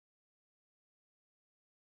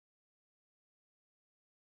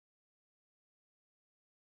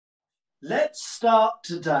let's start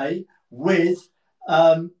today with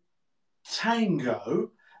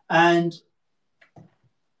Tango, and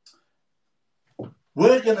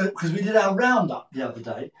we're going to, because we did our roundup the other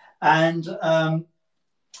day, and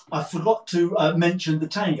I forgot to mention the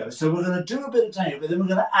Tango. So we're going to do a bit of Tango, but then we're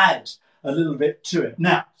going to add a little bit to it.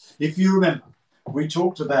 Now, if you remember, we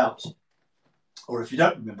talked about, or if you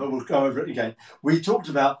don't remember, we'll go over it again. We talked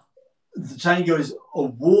about the Tango is a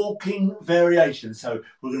walking variation. So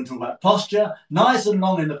we're going to talk about posture, nice and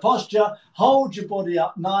long in the posture, hold your body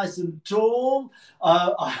up nice and tall.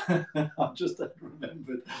 I just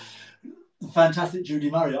remembered. The fantastic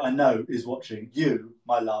Judy Murray, I know, is watching. You,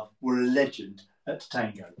 my love, were a legend at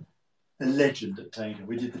Tango. A legend at Tango.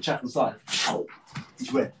 We did the chuckle slide.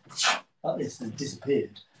 Which went like this and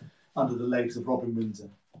disappeared under the legs of Robin Windsor.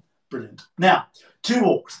 Brilliant. Now, 2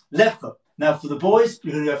 walks, left foot. Now, for the boys,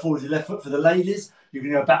 you're going to go forward with your left foot. For the ladies, you're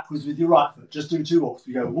going to go backwards with your right foot. Just do 2 walks.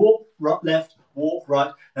 We go walk, rock, left, walk,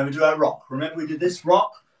 right. Then we do our rock. Remember we did this?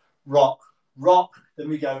 Rock, rock, rock. Then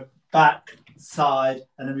we go back, side,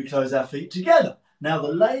 and then we close our feet together. Now, the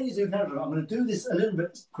ladies who've never done it, I'm going to do this a little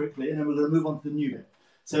bit quickly, and then we're going to move on to the new bit.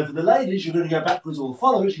 So for the ladies, you're going to go backwards, or the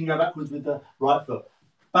followers, you can go backwards with the right foot.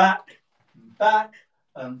 Back, back,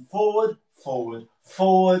 and forward, forward,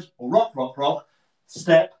 forward, or rock, rock, rock,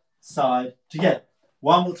 step, side, together.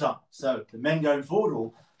 One more time. So the men going forward,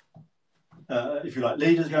 or if you like,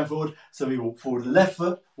 leaders going forward. So we walk forward with the left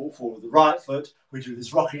foot, walk forward with the right foot. We do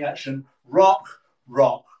this rocking action, rock,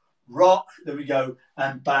 rock, rock. Then we go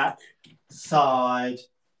and back, side,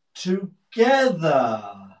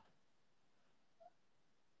 together.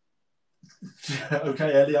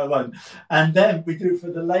 Okay, Ellie, I won't. And then we do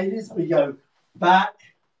for the ladies, we go back,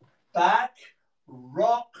 back,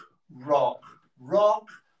 rock, rock, rock,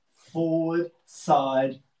 forward,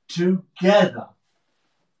 side, together.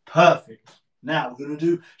 Perfect. Now we're going to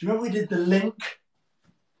do you remember we did the link?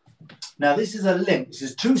 Now this is a link. This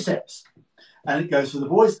is 2 steps. And it goes for the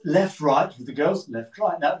boys, left, right, for the girls, left,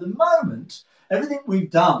 right. Now at the moment, everything we've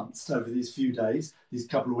danced over these few days, these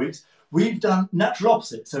couple of weeks, we've done natural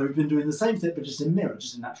opposite. So we've been doing the same step, but just in mirror,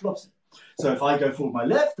 just in natural opposite. So if I go forward with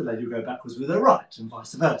my left, the lady will go backwards with her right, and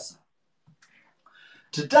vice versa.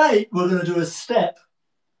 Today, we're going to do a step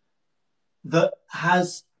that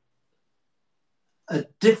has a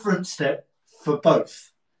different step for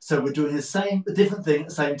both. So we're doing a different thing at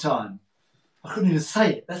the same time. I couldn't even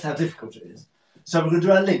say it. That's how difficult it is. So we're going to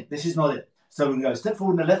do our link. This is not it. So we're going to go step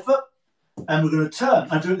forward with the left foot, and we're going to turn.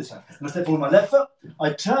 I do it this way. I'm going to step forward with my left foot.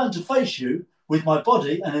 I turn to face you with my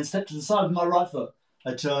body, and then step to the side with my right foot.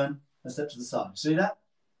 I turn and step to the side. See that?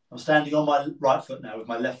 I'm standing on my right foot now with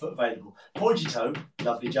my left foot available. Pointy toe,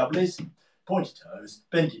 lovely jubblies. Pointy toes,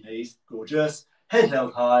 bend your knees, gorgeous. Head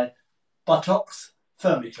held high, buttocks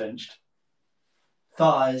firmly clenched,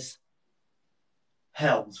 thighs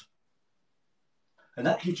held. And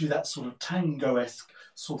that gives you that sort of tango-esque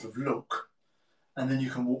sort of look. And then you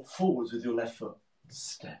can walk forwards with your left foot.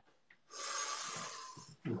 Step.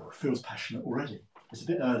 Ooh, it feels passionate already. It's a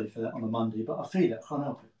bit early for that on a Monday, but I feel it. I can't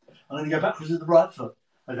help it. I'm going to go backwards with the right foot.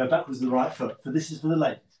 I go backwards with the right foot. For this is for the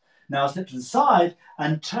ladies. Now I step to the side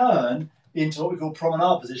and turn into what we call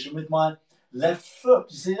promenade position with my left foot.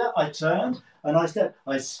 You see that? I turned and I step.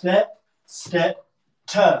 I step, step,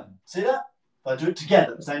 turn. See that? I do it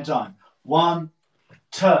together at the same time. 1,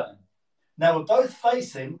 turn. Now we're both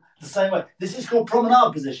facing the same way. This is called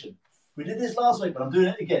promenade position. We did this last week, but I'm doing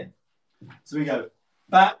it again. So we go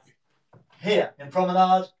back here in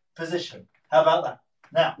promenade position. How about that?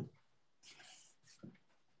 Now,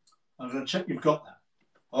 I'm going to check you've got that.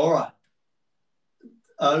 All right.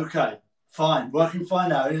 Okay, fine. Working fine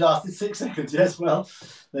now. It lasted 6 seconds. Yes, well,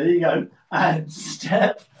 there you go. And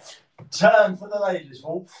step, turn for the ladies.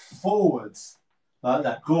 Walk forwards. Like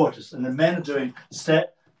that. Gorgeous. And the men are doing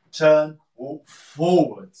step, turn, walk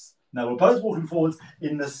forwards. Now, we're both walking forwards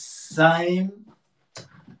in the same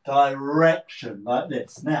direction, like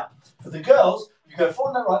this. Now, for the girls, you go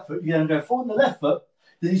forward on that right foot, you then go forward on the left foot,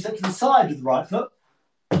 then you step to the side with the right foot,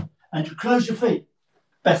 and you close your feet.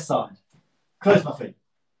 Best side. Close my feet.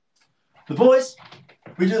 The boys,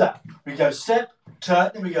 we do that. We go step,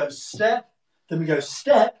 turn, then we go step, then we go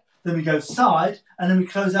step, then we go side, and then we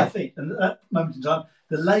close our feet. And at that moment in time,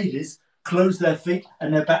 the ladies close their feet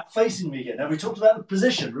and they're back facing me again. Now, we talked about the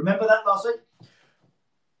position. Remember that last week?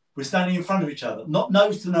 We're standing in front of each other, not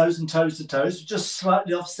nose to nose and toes to toes, just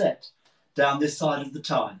slightly offset down this side of the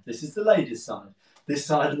tie. This is the ladies' side. This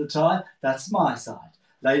side of the tie, that's my side.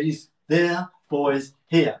 Ladies there, boys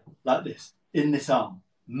here, like this, in this arm.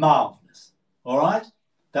 Marvellous. All right?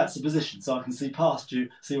 That's the position, so I can see past you,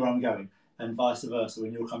 see where I'm going, and vice versa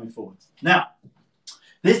when you're coming forwards. Now,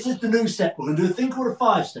 This is the new step. We're going to do a thing called a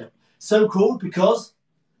 5-step. So called because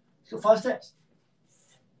it's got 5 steps.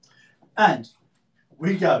 And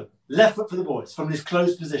we go left foot for the boys from this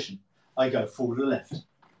closed position. I go forward to the left.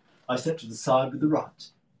 I step to the side with the right.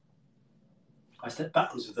 I step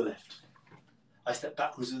backwards with the left. I step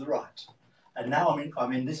backwards with the right. And now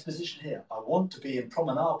I'm in this position here. I want to be in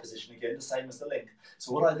promenade position again, the same as the link.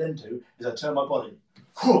 So what I then do is I turn my body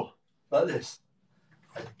like this.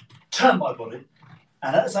 I turn my body,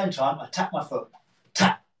 and at the same time I tap my foot.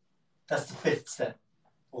 Tap. That's the 5th step,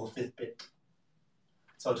 or the 5th bit.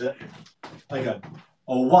 So I do it. I go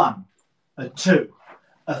a 1, a 2,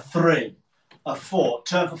 a 3, a 4.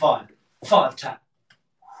 Turn for 5. 5 tap.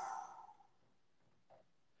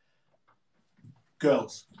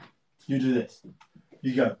 Girls, you do this.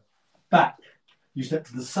 You go back. You step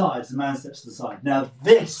to the sides. The man steps to the side. Now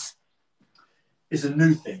this is a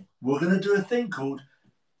new thing. We're going to do a thing called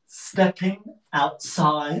stepping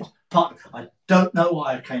outside partner. I don't know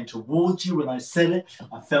why I came towards you when I said it.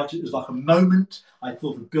 I felt it was like a moment. I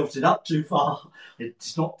thought I built it up too far.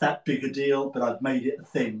 It's not that big a deal, but I've made it a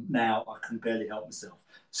thing now. I can barely help myself.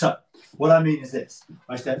 So what I mean is this.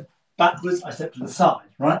 I step backwards, I step to the side,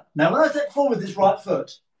 right? Now when I step forward with this right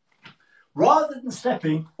foot, rather than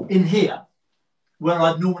stepping in here, where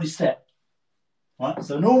I'd normally step, right?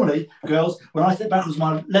 So normally, girls, when I step backwards with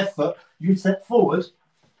my left foot, you step forward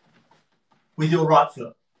with your right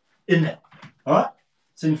foot in there, all right?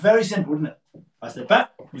 Seems very simple, doesn't it? I step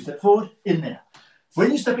back, you step forward, in there. When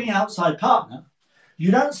you're stepping outside partner, you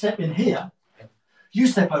don't step in here, you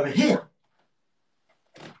step over here.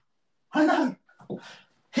 I know.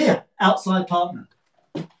 Here, outside partner.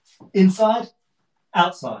 Inside,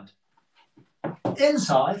 outside.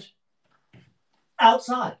 Inside,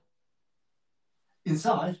 outside.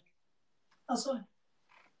 Inside, outside.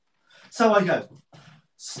 So I go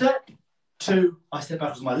step 2, I step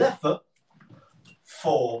backwards with my left foot.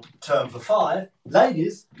 4, turn for 5.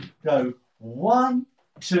 Ladies, go 1,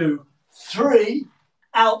 2, 3,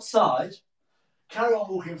 outside. Carry on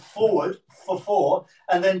walking forward for 4,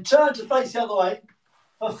 and then turn to face the other way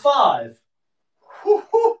for 5.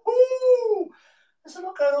 Woo-hoo-hoo! There's a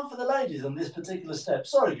lot going on for the ladies on this particular step.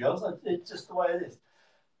 Sorry, girls, it's just the way it is.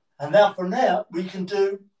 And now from there, we can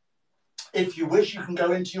do, if you wish, you can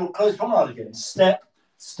go into your closed promenade again. Step,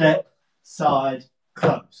 step, side,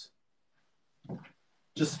 close.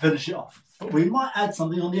 Just to finish it off. But we might add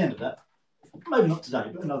something on the end of that. Maybe not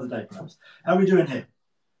today, but another day perhaps. How are we doing here?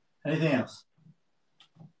 Anything else?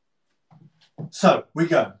 So we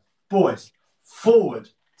go, boys, forward,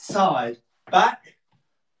 side, back,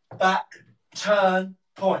 back, turn,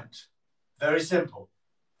 point. Very simple,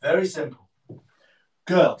 very simple.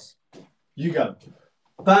 Girls, you go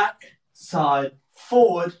back, side,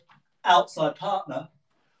 forward, outside partner,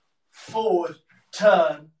 forward,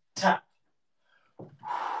 turn, tap.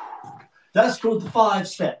 That's called the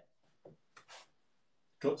 5-step.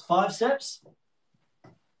 Got 5 steps?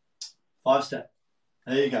 5-step.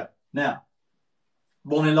 There you go. Now,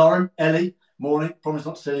 morning, Lauren, Ellie, morning, promise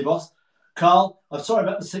not to tell your boss. Carl, I'm sorry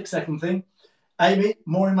about the 6-second thing. Amy,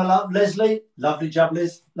 morning, my love. Leslie, lovely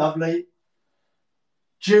jubblies, lovely.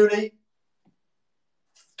 Julie,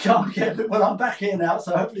 can't get it. Well, I'm back here now,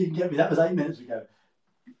 so hopefully you can get me. That was 8 minutes ago.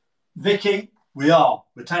 Vicky, we're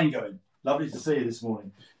tangoing. Lovely to see you this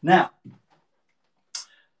morning. Now,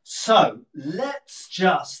 so let's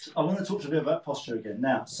I want to talk to you a bit about posture again.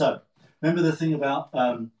 Now, so remember the thing about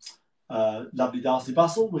lovely Darcy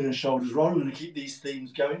Bustle? We're going to shoulders roll. We're going to keep these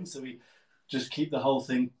themes going, so we just keep the whole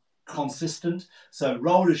thing consistent. So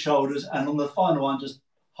roll your shoulders, and on the final one, just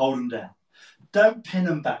hold them down. Don't pin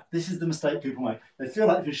them back. This is the mistake people make. They feel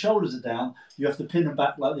like if your shoulders are down, you have to pin them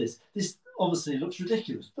back like this. This obviously looks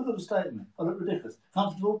ridiculous. Look at the state of me. I look ridiculous.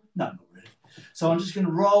 Comfortable? No, not really. So I'm just going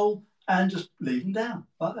to roll and just leave them down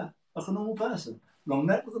like that, like a normal person. Long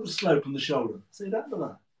neck, look at the slope on the shoulder. See that? Look at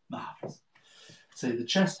that. Marvellous. See the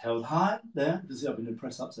chest held high there. You can see I've been doing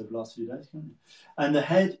press ups over the last few days, can't you? And the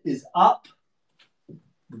head is up.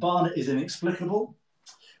 The barnet is inexplicable.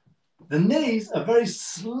 The knees are very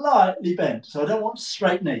slightly bent, so I don't want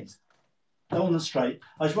straight knees. I don't want them straight.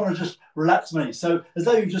 I just want to just relax my knees. So as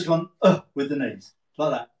though you've just gone with the knees,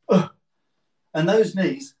 like that. And those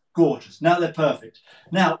knees, gorgeous. Now they're perfect.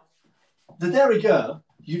 Now, the de rigueur,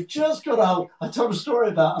 you've just got to hold. I told a story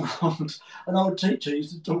about an old teacher who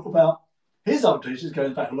used to talk about, his old teacher,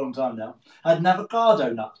 going back a long time now, had an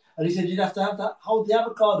avocado nut. And he said you'd have to hold the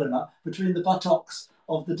avocado nut between the buttocks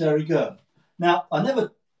of the de rigueur. Now, I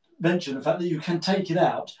never mention the fact that you can take it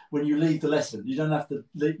out when you leave the lesson. You don't have to,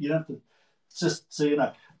 just so you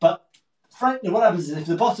know. But frankly, what happens is if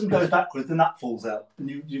the bottom goes backwards, the nut falls out and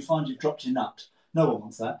you find you've dropped your nut. No one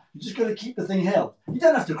wants that. You just got to keep the thing held. You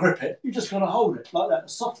don't have to grip it. You just got to hold it like that. A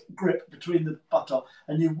soft grip between the buttock,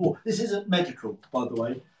 and you walk. This isn't medical, by the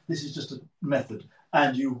way. This is just a method.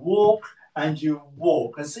 And you walk and you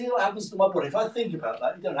walk. And see what happens to my body. If I think about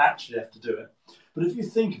that, you don't actually have to do it. But if you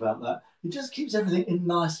think about that, it just keeps everything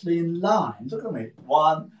nicely in line. Look at me.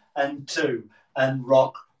 1 and 2. And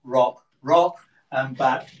rock, rock, rock. And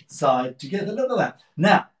back, side, together. Look at that.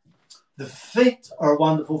 Now, the feet are a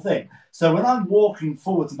wonderful thing. So when I'm walking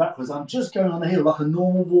forwards and backwards, I'm just going on a hill like a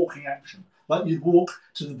normal walking action. Like you'd walk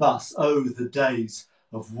to the bus. Oh, the days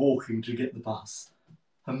of walking to get the bus.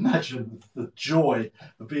 Imagine the joy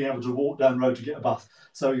of being able to walk down the road to get a bus.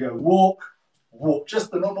 So you go walk, walk,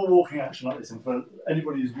 just the normal walking action like this. And for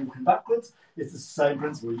anybody who's walking backwards, it's the same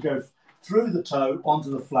principle. You go through the toe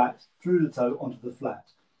onto the flat, through the toe onto the flat.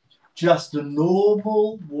 Just a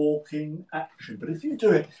normal walking action. But if you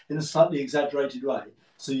do it in a slightly exaggerated way,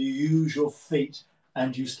 so you use your feet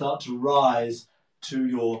and you start to rise to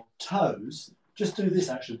your toes, just do this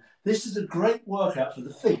action. This is a great workout for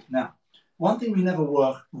the feet. Now, one thing we never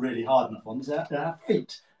work really hard enough on is our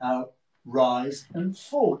feet, our rise and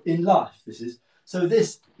fall in life. So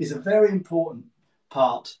this is a very important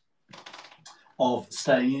part of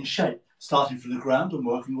staying in shape, starting from the ground and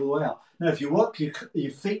working all the way up. Now, if you work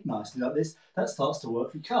your feet nicely like this, that starts to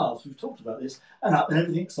work your calves. We've talked about this, and up, and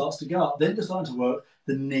everything starts to go up. Then you're starting to work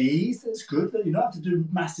the knees. That's good. You don't have to do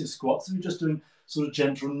massive squats. You're just doing sort of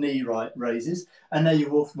gentle knee raises. And now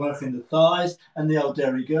you're working the thighs, and the old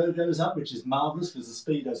de rigueur goes up, which is marvellous because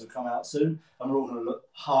the speedos will come out soon, and we're all going to look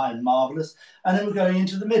high and marvellous. And then we're going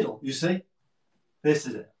into the middle. You see? This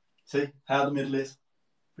is it. See how the middle is?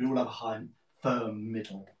 We all have a high, firm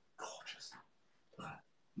middle. Gorgeous.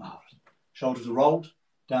 Marvellous. Shoulders are rolled,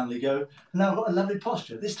 down they go. And now I've got a lovely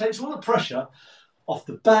posture. This takes all the pressure off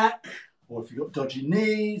the back, or if you've got dodgy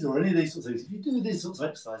knees, or any of these sorts of things. If you do these sorts of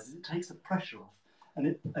exercises, it takes the pressure off, and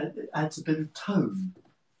it adds a bit of tone.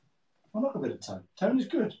 Well, not a bit of tone. Tone is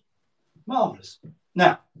good. Marvellous.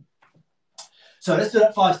 Now, so let's do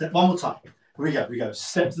that 5-step one more time. Here we go. We go.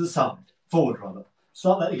 Step to the side. Forward, rather.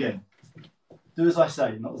 Start that again. Do as I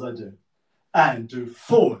say, not as I do. And do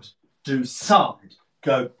forward. Do side.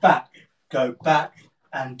 Go back,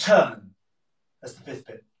 and turn. That's the 5th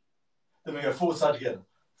bit. Then we go forward, side, together.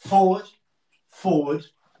 Forward, forward,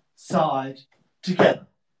 side, together.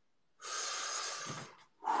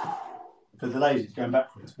 For the ladies, going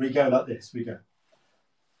backwards, we go like this. We go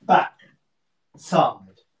back,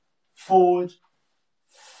 side, forward,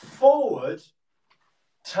 forward,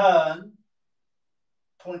 turn,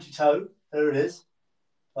 pointy toe. There it is.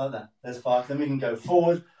 Like that. There's 5. Then we can go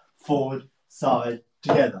forward, forward, side,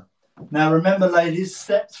 together. Now remember, ladies,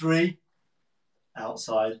 step 3,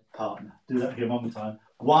 outside partner. Do that again one more time.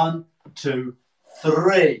 1, 2,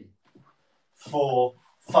 3, 4,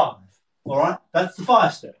 5. All right, that's the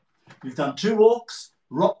 5-step. You've done 2 walks,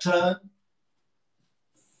 rock turn,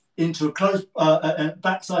 into a closed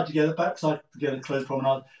backside together, closed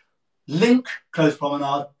promenade, link, closed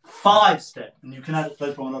promenade, 5-step, and you can add a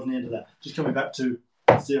closed promenade on the end of that. Just coming back to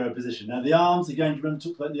 0 position. Now the arms, again, you remember to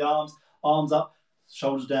talk about the arms. Arms up,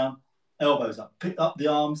 shoulders down, elbows up. Pick up the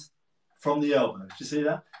arms from the elbows. Do you see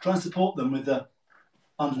that? Try and support them with the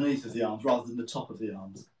underneath of the arms rather than the top of the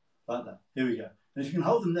arms. Like that. Here we go. And if you can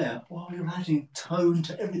hold them there, well, you're adding tone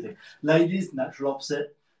to everything. Ladies, natural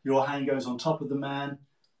opposite. Your hand goes on top of the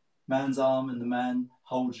man's arm, and the man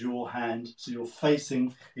holds your hand. So you're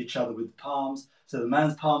facing each other with the palms. So the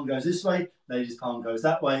man's palm goes this way, lady's palm goes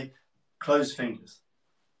that way. Closed fingers.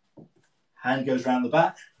 Hand goes round the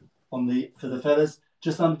back. For the fellas,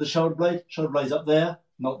 just under the shoulder blade's up there,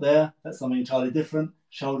 not there, that's something entirely different,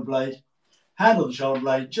 shoulder blade, hand on the shoulder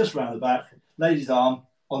blade, just round the back, lady's arm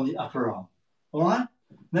on the upper arm, all right?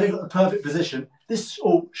 Now you've got the perfect position. This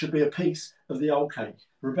all should be a piece of the old cake.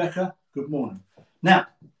 Rebecca, good morning. Now,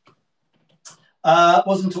 what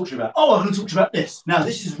was I going to talk to you about? Oh, I'm going to talk to you about this. Now,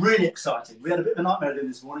 this is really exciting. We had a bit of a nightmare doing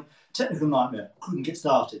this morning, technical nightmare, couldn't get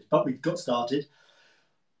started, but we got started.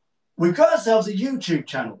 We've got ourselves a YouTube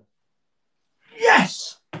channel.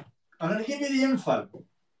 Yes! I'm going to give you the info.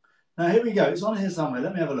 Now, here we go. It's on here somewhere.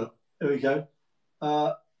 Let me have a look. Here we go.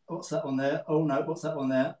 What's that one there? Oh, no. What's that one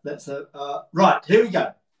there? Right. Here we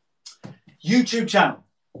go. YouTube channel.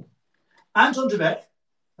 Anton Beke.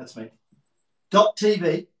 That's me.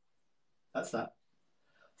 .tv. That's that.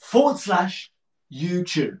 /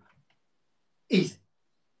 YouTube. Easy.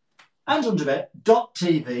 Anton Beke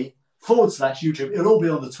 .tv / YouTube. It'll all be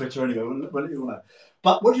on the Twitter anyway. We'll let you all know.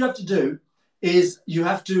 But what you have to do is you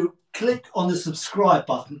have to click on the subscribe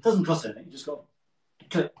button. It doesn't cost anything. You just got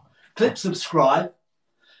to click subscribe,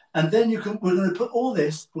 and then we're going to put all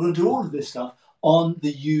this. We're going to do all of this stuff on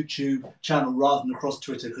the YouTube channel rather than across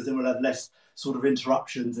Twitter, because then we'll have less sort of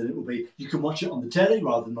interruptions, and it will be, you can watch it on the telly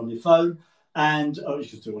rather than on your phone, and you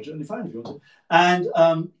can still watch it on your phone if you want to, and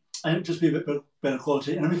it'll just be a bit better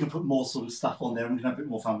quality, and then we can put more sort of stuff on there, and we can have a bit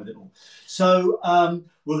more fun with it all. So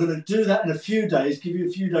we're going to do that in a few days, give you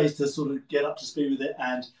a few days to sort of get up to speed with it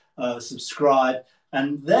and subscribe,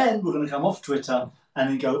 and then we're going to come off Twitter and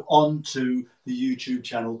then go on to the YouTube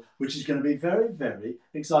channel, which is going to be very, very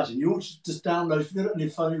exciting. You ought to just download, if you've got it on your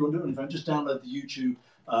phone, you want to do it on your phone, just download the YouTube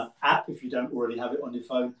app if you don't already have it on your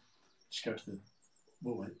phone. Just go to the,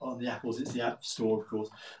 well, on the Apples, it's the App Store, of course.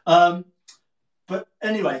 But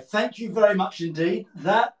anyway, thank you very much indeed.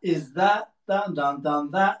 That is that.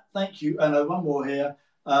 Done that. Thank you. And one more here.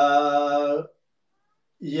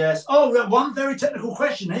 Yes. Oh, we have one very technical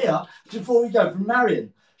question here before we go from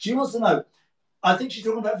Marion. She wants to know, I think she's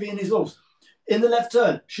talking about Viennese waltz. In the left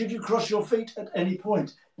turn, should you cross your feet at any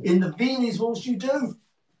point? In the Viennese waltz, you do.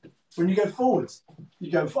 When you go forwards,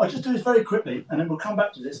 you go. I'll just do this very quickly, and then we'll come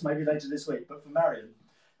back to this maybe later this week. But for Marion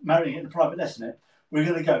in the private lesson, we're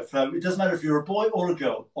going to go. So it doesn't matter if you're a boy or a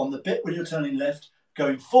girl. On the bit when you're turning left,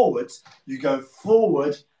 going forwards, you go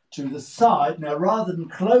forward to the side. Now, rather than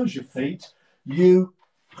close your feet, you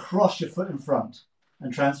cross your foot in front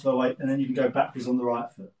and transfer weight, and then you can go backwards on the right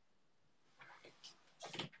foot.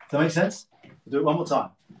 Does that make sense? We'll do it one more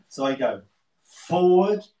time. So I go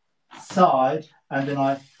forward, side, and then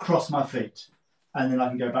I cross my feet. And then I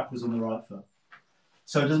can go backwards on the right foot.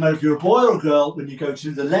 So it doesn't matter if you're a boy or a girl, when you go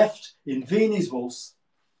to the left in Viennese waltz,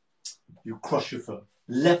 you cross your foot.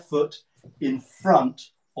 Left foot in front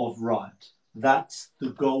of right. That's the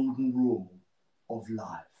golden rule of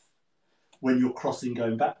life. When you're crossing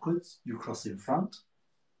going backwards, you cross in front,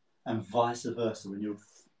 and vice versa. When you're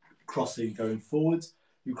crossing going forwards,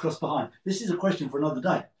 you cross behind. This is a question for another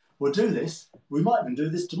day. We'll do this. We might even do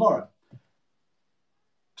this tomorrow.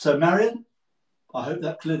 So, Marion, I hope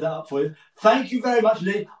that cleared that up for you. Thank you very much,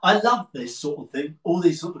 Lee. I love this sort of thing, all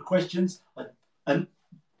these sort of questions. And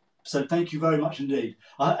so thank you very much indeed.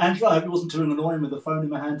 Angela, I hope it wasn't too annoying with the phone in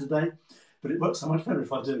my hand today, but it works so much better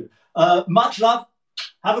if I do. Much love.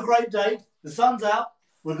 Have a great day. The sun's out.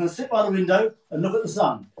 We're going to sit by the window and look at the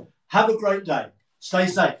sun. Have a great day. Stay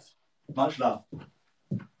safe. Much love.